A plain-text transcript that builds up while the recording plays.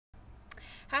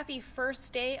Happy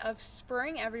first day of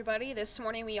spring, everybody. This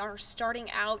morning we are starting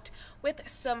out with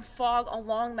some fog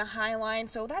along the High Line,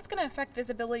 so that's going to affect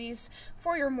visibilities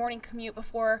for your morning commute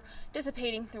before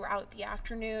dissipating throughout the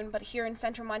afternoon. But here in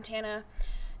central Montana,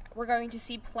 we're going to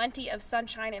see plenty of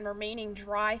sunshine and remaining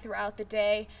dry throughout the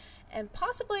day, and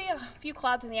possibly a few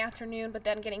clouds in the afternoon, but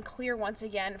then getting clear once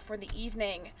again for the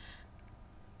evening.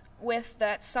 With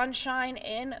that sunshine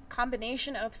in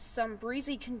combination of some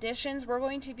breezy conditions, we're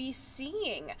going to be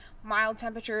seeing mild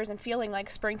temperatures and feeling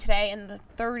like spring today in the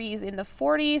 30s, in the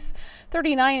 40s,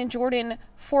 39 in Jordan,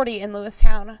 40 in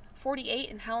Lewistown, 48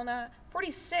 in Helena,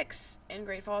 46 in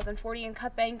Great Falls, and 40 in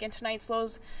Cut Bank. And tonight's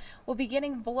lows will be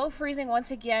getting below freezing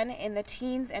once again in the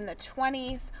teens and the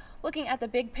 20s. Looking at the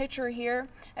big picture here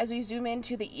as we zoom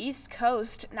into the East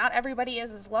Coast, not everybody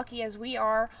is as lucky as we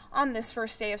are on this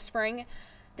first day of spring.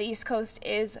 The East Coast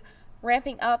is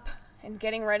ramping up and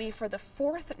getting ready for the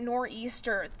fourth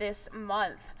nor'easter this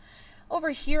month. Over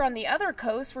here on the other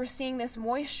coast, we're seeing this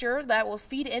moisture that will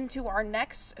feed into our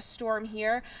next storm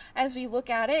here. As we look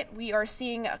at it, we are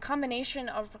seeing a combination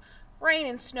of rain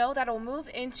and snow that will move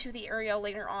into the area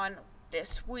later on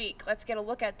this week. Let's get a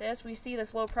look at this. We see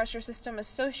this low pressure system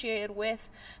associated with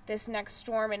this next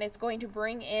storm, and it's going to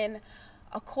bring in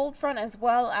a cold front as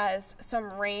well as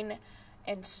some rain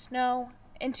and snow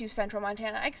into central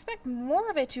Montana. I expect more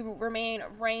of it to remain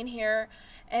rain here,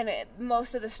 and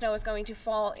most of the snow is going to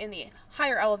fall in the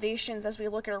higher elevations. As we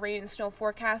look at a rain and snow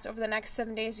forecast over the next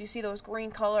 7 days, you see those green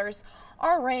colors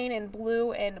are rain and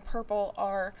blue and purple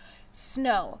are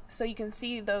snow. So you can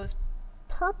see those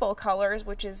purple colors,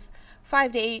 which is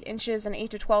 5 to 8 inches and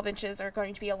 8 to 12 inches, are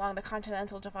going to be along the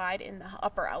Continental Divide in the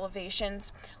upper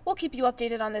elevations. We'll keep you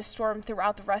updated on this storm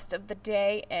throughout the rest of the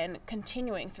day and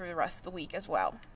continuing through the rest of the week as well.